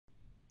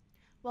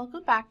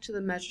Welcome back to the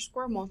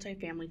MeasureSquare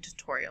multifamily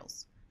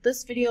tutorials.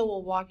 This video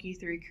will walk you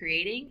through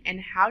creating and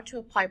how to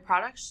apply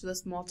products to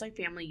this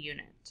multifamily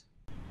unit.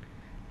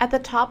 At the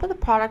top of the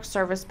product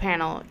service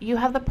panel, you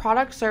have the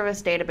product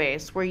service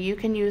database where you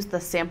can use the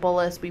sample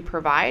list we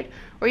provide,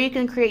 or you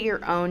can create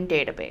your own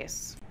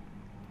database.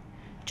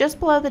 Just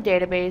below the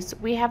database,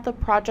 we have the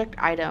project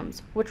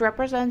items, which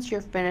represents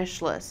your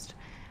finished list.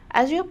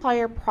 As you apply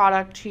your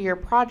product to your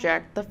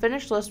project, the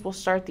finished list will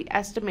start the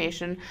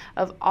estimation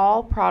of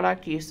all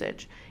product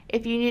usage.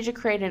 If you need to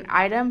create an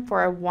item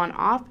for a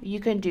one-off,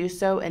 you can do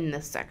so in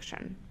this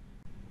section.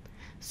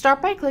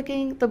 Start by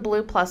clicking the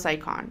blue plus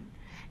icon.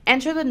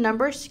 Enter the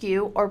number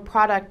SKU or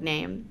product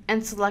name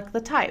and select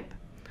the type.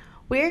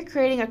 We are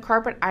creating a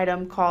carpet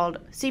item called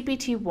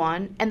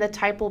CPT1 and the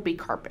type will be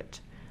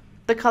carpet.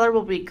 The color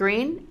will be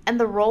green and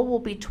the roll will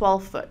be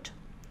 12 foot.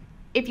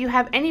 If you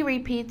have any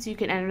repeats, you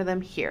can enter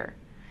them here.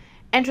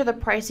 Enter the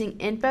pricing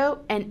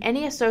info and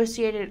any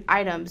associated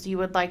items you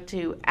would like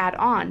to add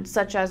on,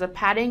 such as a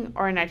padding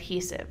or an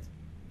adhesive.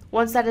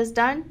 Once that is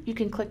done, you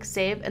can click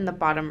Save in the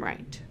bottom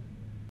right.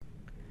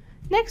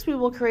 Next, we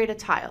will create a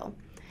tile.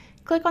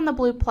 Click on the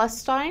blue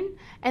plus sign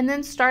and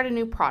then start a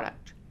new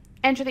product.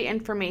 Enter the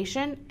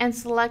information and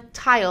select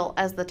Tile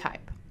as the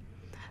type.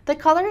 The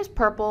color is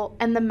purple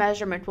and the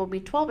measurement will be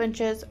 12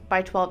 inches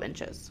by 12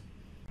 inches.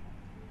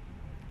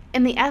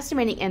 In the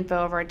estimating info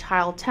of our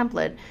tile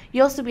template,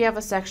 you'll see we have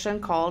a section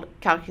called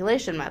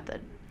Calculation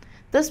Method.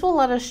 This will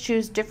let us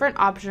choose different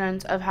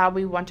options of how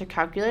we want to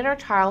calculate our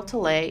tile to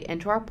lay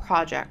into our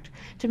project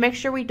to make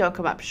sure we don't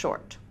come up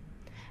short.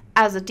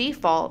 As a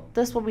default,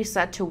 this will be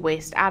set to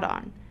Waste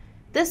Add-on.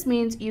 This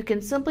means you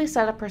can simply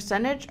set a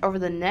percentage over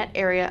the net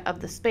area of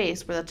the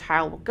space where the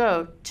tile will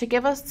go to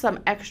give us some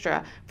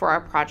extra for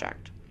our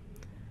project.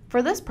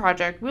 For this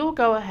project, we will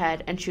go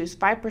ahead and choose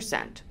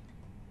 5%.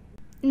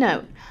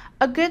 Note,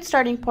 a good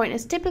starting point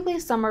is typically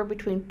somewhere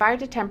between 5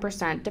 to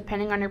 10%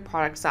 depending on your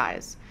product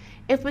size.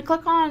 If we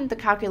click on the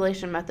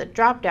calculation method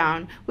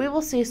drop-down, we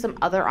will see some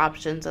other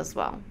options as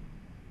well.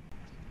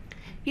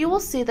 You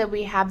will see that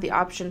we have the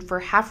option for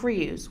half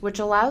reuse, which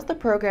allows the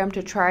program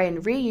to try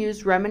and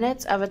reuse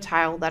remnants of a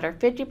tile that are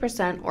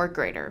 50% or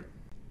greater.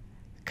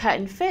 Cut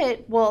and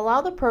fit will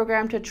allow the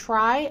program to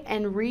try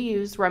and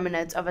reuse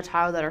remnants of a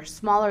tile that are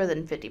smaller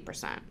than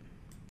 50%.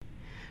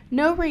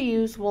 No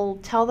reuse will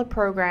tell the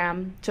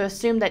program to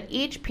assume that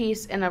each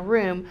piece in a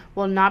room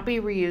will not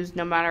be reused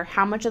no matter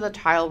how much of the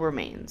tile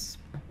remains.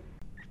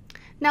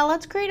 Now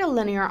let's create a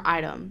linear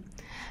item.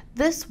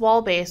 This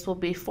wall base will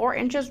be 4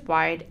 inches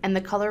wide and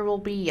the color will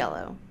be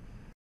yellow.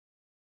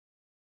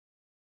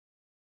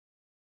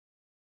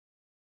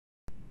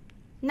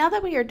 Now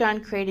that we are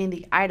done creating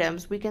the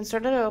items, we can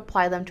start to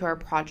apply them to our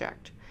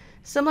project.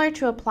 Similar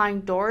to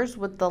applying doors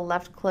with the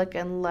left click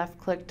and left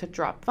click to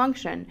drop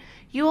function,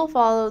 you will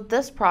follow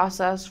this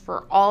process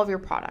for all of your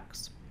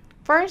products.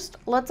 First,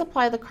 let's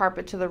apply the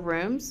carpet to the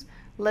rooms,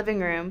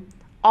 living room,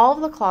 all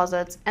of the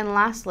closets, and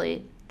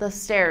lastly, the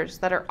stairs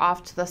that are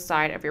off to the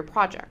side of your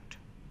project.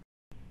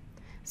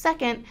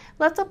 Second,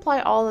 let's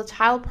apply all the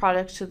tile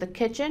products to the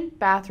kitchen,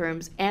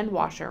 bathrooms, and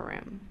washer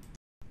room.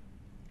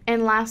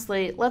 And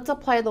lastly, let's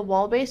apply the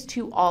wall base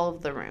to all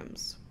of the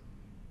rooms.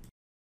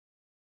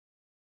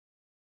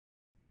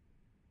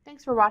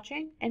 Thanks for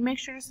watching, and make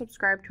sure to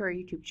subscribe to our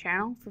YouTube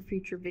channel for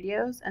future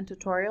videos and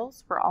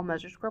tutorials for all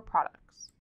MeasureSquare products.